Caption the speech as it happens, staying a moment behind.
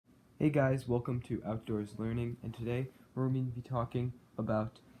Hey guys, welcome to Outdoors Learning, and today we're going to be talking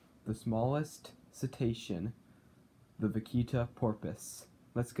about the smallest cetacean, the Vaquita porpoise.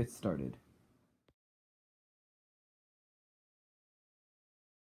 Let's get started.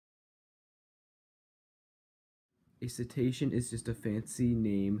 A cetacean is just a fancy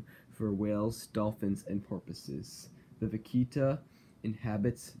name for whales, dolphins, and porpoises. The Vaquita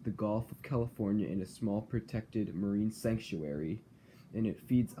inhabits the Gulf of California in a small protected marine sanctuary, and it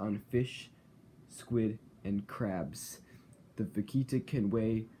feeds on fish, squid, and crabs. The vaquita can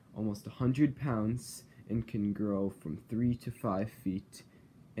weigh almost 100 pounds and can grow from 3 to 5 feet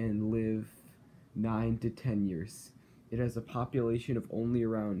and live 9 to 10 years. It has a population of only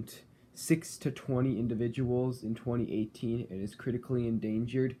around 6 to 20 individuals in 2018 and is critically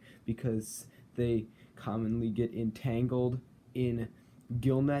endangered because they commonly get entangled in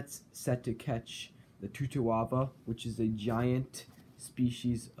gill nets set to catch the tutuava, which is a giant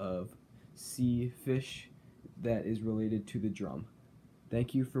species of sea fish that is related to the drum.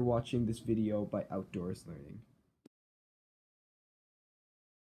 Thank you for watching this video by Outdoors Learning.